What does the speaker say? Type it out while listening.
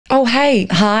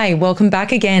Hi, welcome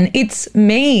back again. It's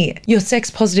me, your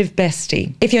sex positive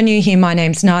bestie. If you're new here, my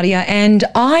name's Nadia and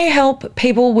I help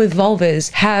people with vulvas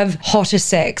have hotter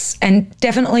sex, and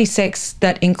definitely sex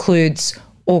that includes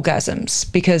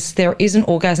orgasms, because there is an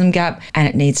orgasm gap and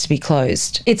it needs to be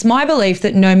closed. It's my belief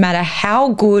that no matter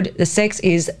how good the sex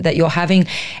is that you're having,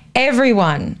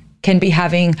 everyone can be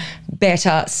having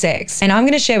better sex. And I'm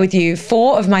going to share with you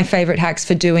 4 of my favorite hacks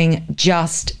for doing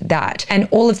just that. And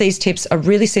all of these tips are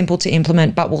really simple to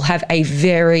implement, but will have a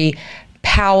very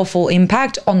powerful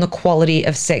impact on the quality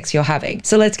of sex you're having.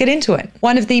 So let's get into it.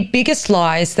 One of the biggest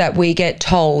lies that we get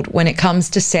told when it comes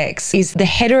to sex is the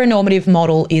heteronormative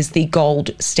model is the gold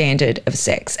standard of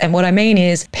sex. And what I mean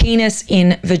is penis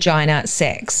in vagina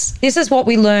sex. This is what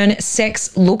we learn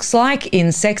sex looks like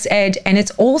in sex ed, and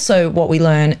it's also what we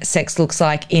learn sex looks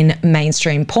like in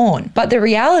mainstream porn. But the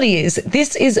reality is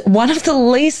this is one of the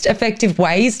least effective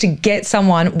ways to get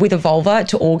someone with a vulva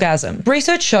to orgasm.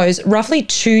 Research shows roughly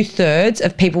 2/3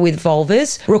 of people with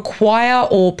vulvas require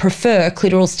or prefer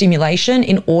clitoral stimulation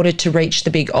in order to reach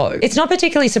the big O. It's not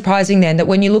particularly surprising then that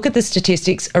when you look at the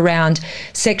statistics around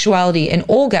sexuality and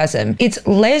orgasm, it's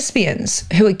lesbians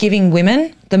who are giving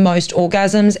women the most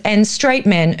orgasms and straight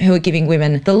men who are giving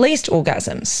women the least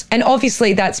orgasms. And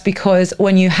obviously that's because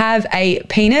when you have a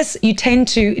penis, you tend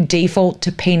to default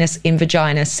to penis in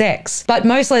vagina sex. But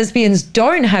most lesbians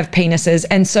don't have penises,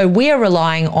 and so we are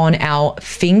relying on our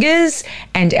fingers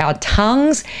and our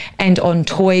tongues and on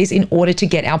toys in order to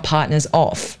get our partners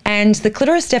off. And the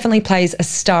clitoris definitely plays a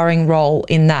starring role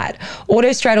in that.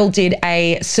 Autostraddle did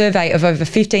a survey of over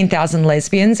 15,000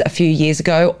 lesbians a few years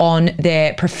ago on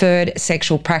their preferred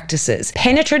sexual practices.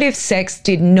 Penetrative sex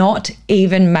did not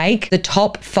even make the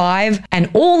top 5, and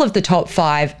all of the top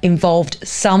 5 involved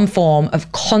some form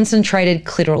of concentrated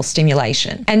clitoral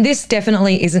stimulation. And this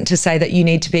definitely isn't to say that you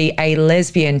need to be a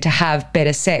lesbian to have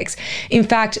better sex. In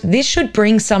fact, this should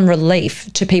bring some relief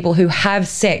to people who have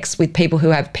sex with people who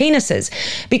have penises,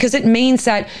 because it means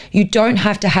that you don't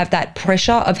have to have that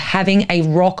pressure of having a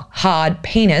rock hard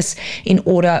penis in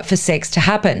order for sex to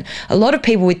happen. A lot of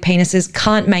people with penises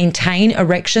can't maintain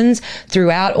erections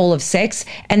throughout all of sex,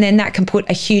 and then that can put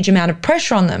a huge amount of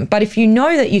pressure on them. But if you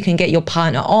know that you can get your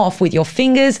partner off with your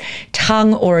fingers,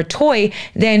 tongue, or a toy,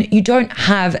 then you don't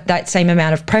have that same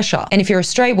amount of pressure. And if you're a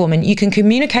straight woman, you can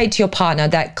communicate to your partner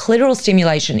that clitoral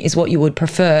stimulation is what you would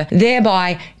prefer,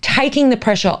 thereby taking the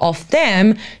pressure off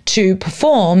them to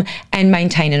perform and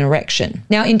maintain an erection.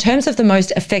 Now, in terms of the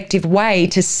most effective way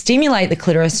to stimulate the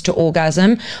clitoris to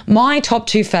orgasm, my top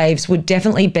 2 faves would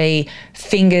definitely be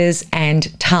fingers and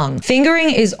tongue.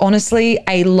 Fingering is honestly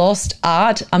a lost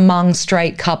art among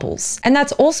straight couples. And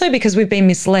that's also because we've been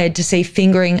misled to see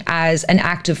fingering as an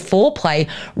act of foreplay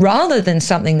rather than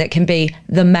something that can be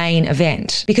the main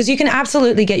event. Because you can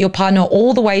absolutely get your partner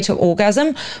all the way to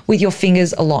orgasm with your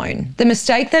fingers alone. The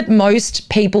mistake that most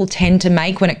people tend to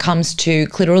make when it comes to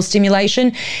clitoral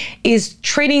stimulation is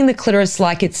treating the clitoris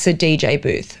like it's a DJ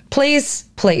booth. Please,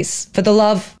 for the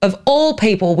love of all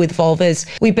people with vulvas,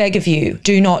 we beg of you,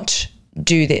 do not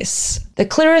do this. The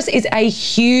clitoris is a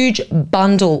huge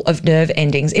bundle of nerve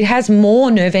endings. It has more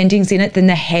nerve endings in it than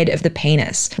the head of the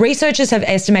penis. Researchers have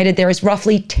estimated there is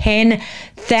roughly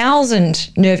 10,000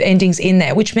 nerve endings in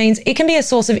there, which means it can be a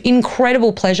source of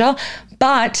incredible pleasure,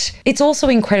 but it's also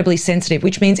incredibly sensitive,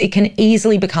 which means it can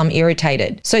easily become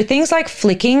irritated. So things like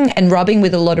flicking and rubbing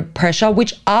with a lot of pressure,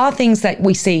 which are things that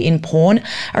we see in porn,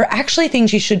 are actually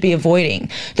things you should be avoiding.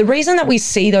 The reason that we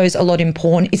see those a lot in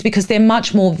porn is because they're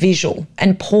much more visual,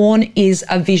 and porn is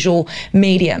a visual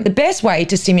medium. The best way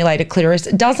to stimulate a clitoris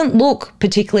doesn't look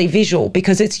particularly visual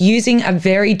because it's using a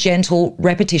very gentle,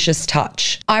 repetitious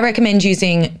touch. I recommend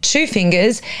using 2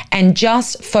 fingers and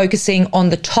just focusing on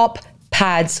the top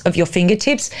pads of your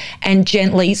fingertips and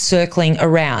gently circling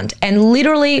around, and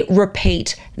literally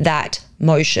repeat that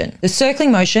motion. The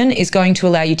circling motion is going to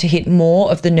allow you to hit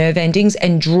more of the nerve endings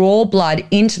and draw blood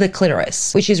into the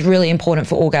clitoris, which is really important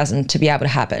for orgasm to be able to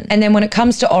happen. And then when it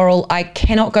comes to oral, I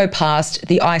cannot go past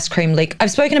the ice cream lick. I've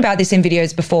spoken about this in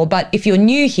videos before, but if you're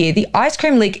new here, the ice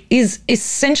cream lick is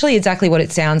essentially exactly what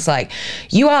it sounds like.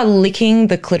 You are licking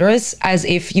the clitoris as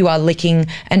if you are licking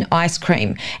an ice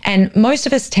cream. And most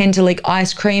of us tend to lick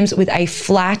ice creams with a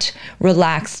flat,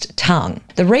 relaxed tongue.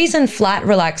 The reason flat,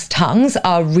 relaxed tongues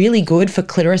are really good for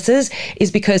clitorises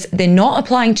is because they're not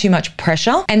applying too much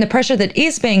pressure, and the pressure that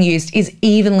is being used is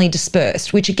evenly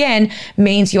dispersed, which again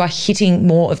means you are hitting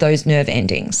more of those nerve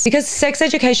endings. Because sex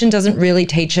education doesn't really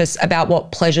teach us about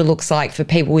what pleasure looks like for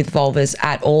people with vulvas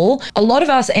at all, a lot of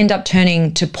us end up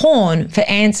turning to porn for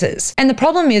answers. And the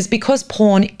problem is, because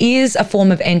porn is a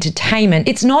form of entertainment,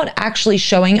 it's not actually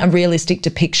showing a realistic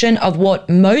depiction of what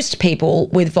most people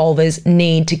with vulvas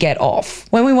need to get off.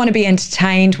 When we want to be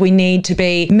entertained, we need to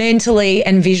be mentally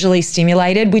and visually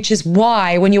stimulated, which is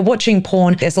why when you're watching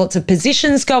porn, there's lots of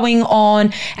positions going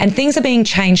on and things are being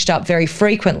changed up very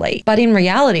frequently. But in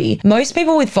reality, most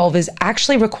people with vulvas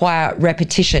actually require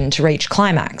repetition to reach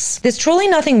climax. There's truly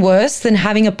nothing worse than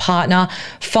having a partner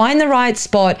find the right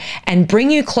spot and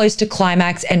bring you close to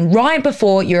climax, and right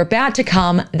before you're about to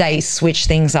come, they switch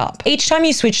things up. Each time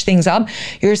you switch things up,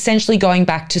 you're essentially going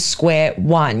back to square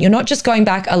one. You're not just going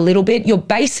back a little bit, you're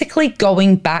basically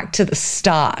going back to the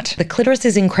start. The clitoris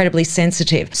is incredibly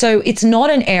sensitive, so it's not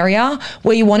an area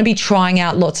where you want to be trying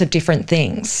out lots of different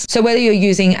things. So whether you're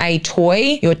using a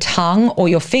toy, your tongue, or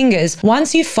your fingers,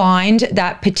 once you find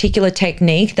that particular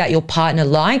technique that your partner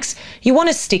likes, you want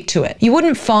to stick to it. You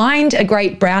wouldn't find a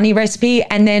great brownie recipe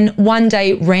and then one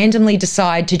day randomly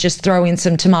decide to just throw in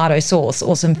some tomato sauce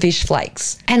or some fish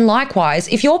flakes. And likewise,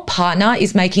 if your partner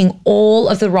is making all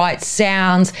of the right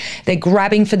sounds, they're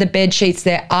grabbing for the bed sheets,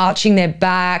 they're arching their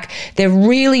back, they're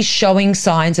really showing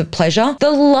signs of pleasure,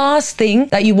 the last thing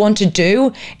that you want to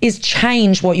do is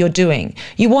change what you're doing.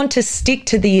 You want to stick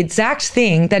to the exact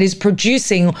thing that is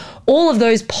producing all of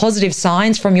those positive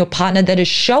signs from your partner that is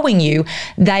showing you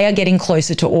they are getting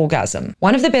closer to orgasm.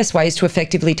 One of the best ways to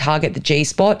effectively target the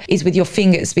G-spot is with your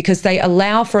fingers, because they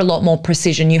allow for a lot more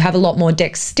precision. You have a lot more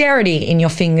dexterity in your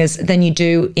fingers than you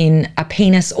do in a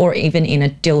penis or even in a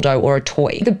dildo or a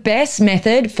toy. The best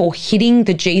method for hitting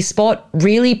the G-spot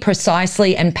really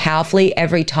precisely and powerfully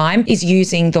every time is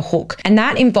using the hook. And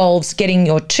that involves getting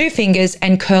your two fingers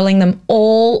and curling them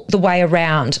all the way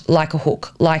around like a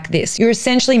hook, like this. You're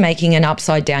essentially making an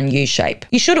upside down U shape.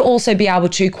 You should also be able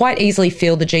to quite easily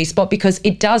feel the G-spot because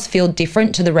it does feel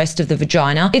different to the rest of the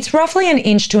vagina. It's roughly 1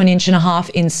 inch to 1.5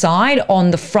 inches inside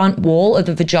on the front wall of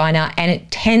the vagina, and it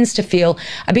tends to feel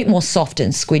a bit more soft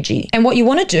and squidgy. And what you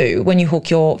want to do when you hook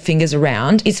your fingers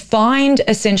around is find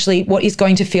essentially what is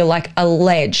going to feel like a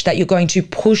ledge that you're going to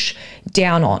push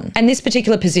down on. And this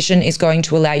particular position is going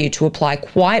to allow you to apply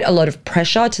quite a lot of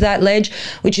pressure to that ledge,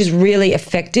 which is really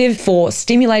effective for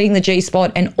stimulating the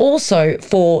G-spot and also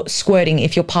for squirting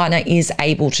if your partner is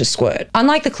able to squirt.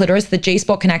 Unlike the clitoris, the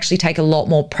G-spot can actually take a lot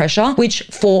more pressure, which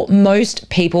for most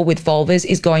people with vulvas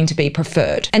is going to be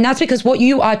preferred. And that's because what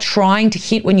you are trying to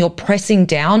hit when you're pressing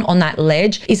down on that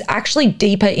ledge is actually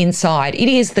deeper inside. It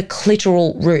is the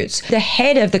clitoral roots. The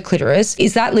head of the clitoris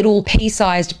is that little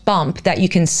pea-sized bump that you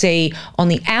can see on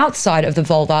the outside of the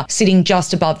vulva sitting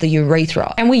just above the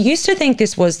urethra. And we used to think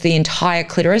this was the entire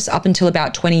clitoris up until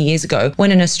about 20 years ago,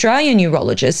 when an Australian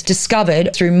urologist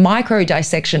discovered through micro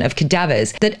dissection of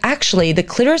cadavers that actually the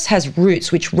clitoris has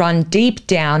roots which run deep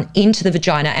down into the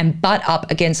vagina and butt up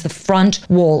against the front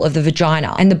wall of the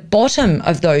vagina. And the bottom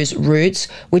of those roots,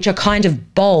 which are kind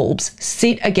of bulbs,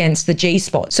 sit against the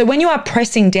G-spot. So when you are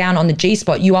pressing down on the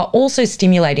G-spot, you are also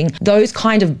stimulating those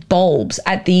kind of bulbs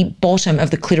at the bottom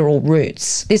of the clitoral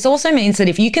roots. This also means that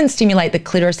if you can stimulate the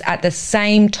clitoris at the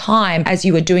same time as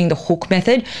you are doing the hook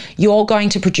method, you're going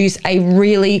to produce a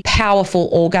really powerful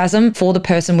orgasm for the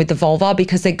person with the vulva,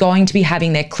 because they're going to be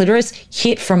having their clitoris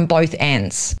hit from both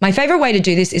ends. My favorite way to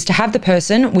do this is to have the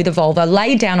person with a vulva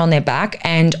lay down on their back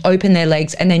and open their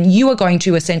legs, and then you are going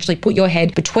to essentially put your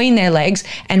head between their legs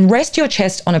and rest your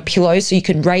chest on a pillow so you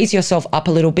can raise yourself up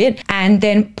a little bit, and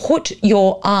then put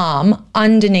your arm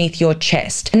underneath your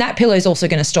chest. And that pillow is also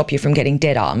going to stop you from getting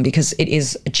dead arm, because it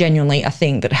is genuinely a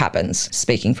thing that happens,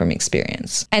 speaking from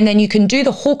experience. And then you can do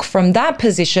the hook from that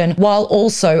position while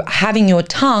also having your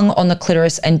tongue on the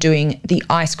clitoris and doing the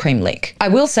ice cream lick. I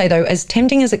will say though, as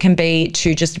tempting as it can be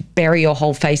to just bury your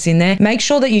whole face in there, make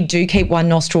sure that you do keep one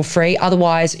nostril free,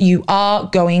 otherwise you are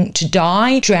going to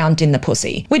die drowned in the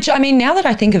pussy. Which, I mean, now that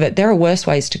I think of it, there are worse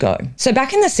ways to go. So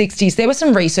back in the 60s, there were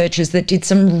some researchers that did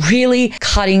some really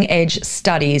cutting edge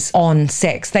studies on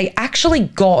sex. They actually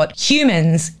got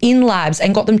humans in labs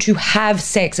and got them to have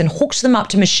sex and hooked them up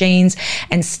to machines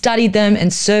and studied them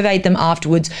and surveyed them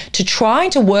afterwards to try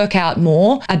to work out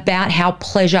more about how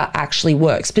pleasure actually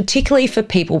works, particularly for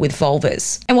people with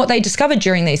vulvas. And what they discovered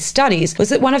during these studies was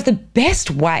that one of the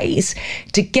best ways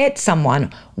to get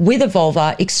someone with a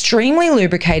vulva, extremely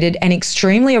lubricated and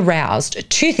extremely aroused,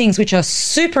 two things which are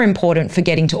super important for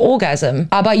getting to orgasm,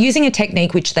 are by using a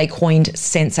technique which they coined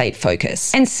sensate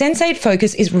focus. And sensate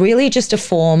focus is really just a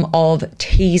form of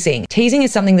teasing. Teasing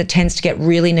is something that tends to get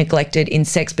really neglected in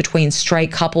sex between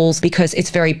straight couples because it's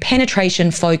very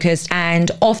penetration focused,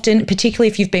 and often, particularly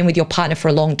if you've been with your partner for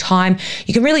a long time,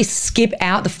 you can really skip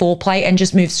out the foreplay and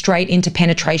just move straight into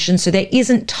penetration, so there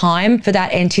isn't time for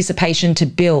that anticipation to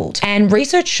build. And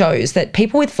research shows that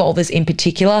people with vulvas in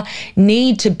particular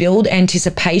need to build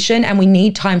anticipation, and we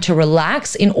need time to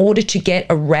relax in order to get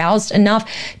aroused enough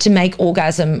to make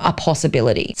orgasm a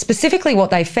possibility. Specifically, what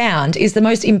they found is the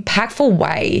most impactful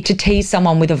way to tease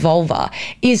someone with a vulva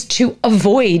is to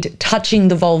avoid touching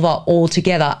the vulva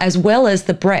altogether, as well as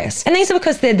the breast. And these are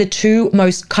because they're the two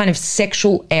most kind of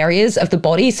sexual areas of the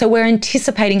body, so we're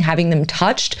anticipating having them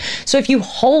touched. So if you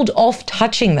hold off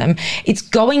touching them, it's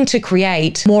going to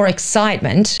create more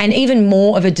excitement and even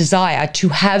more of a desire to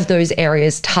have those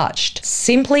areas touched.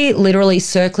 Simply literally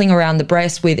circling around the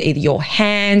breast with either your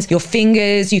hands, your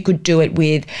fingers, you could do it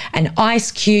with an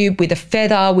ice cube, with a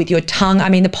feather, with your tongue. I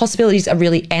mean, the possibilities are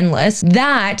really endless.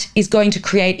 That is going to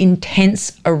create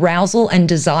intense arousal and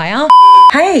desire.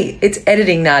 Hey, it's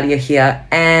Editing Nadia here,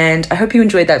 and I hope you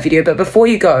enjoyed that video. But before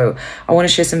you go, I want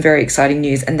to share some very exciting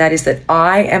news, and that is that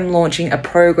I am launching a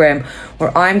program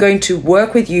where I'm going to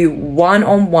work with you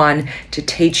one-on-one to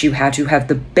teach you how to have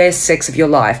the best sex of your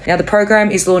life. Now, the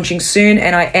program is launching soon,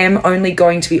 and I am only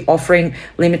going to be offering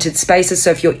limited spaces.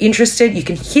 So if you're interested, you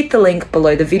can hit the link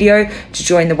below the video to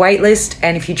join the waitlist.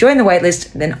 And if you join the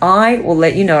waitlist, then I will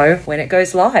let you know when it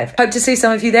goes live. Hope to see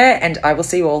some of you there, and I will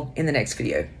see you all in the next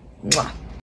video. Mwah.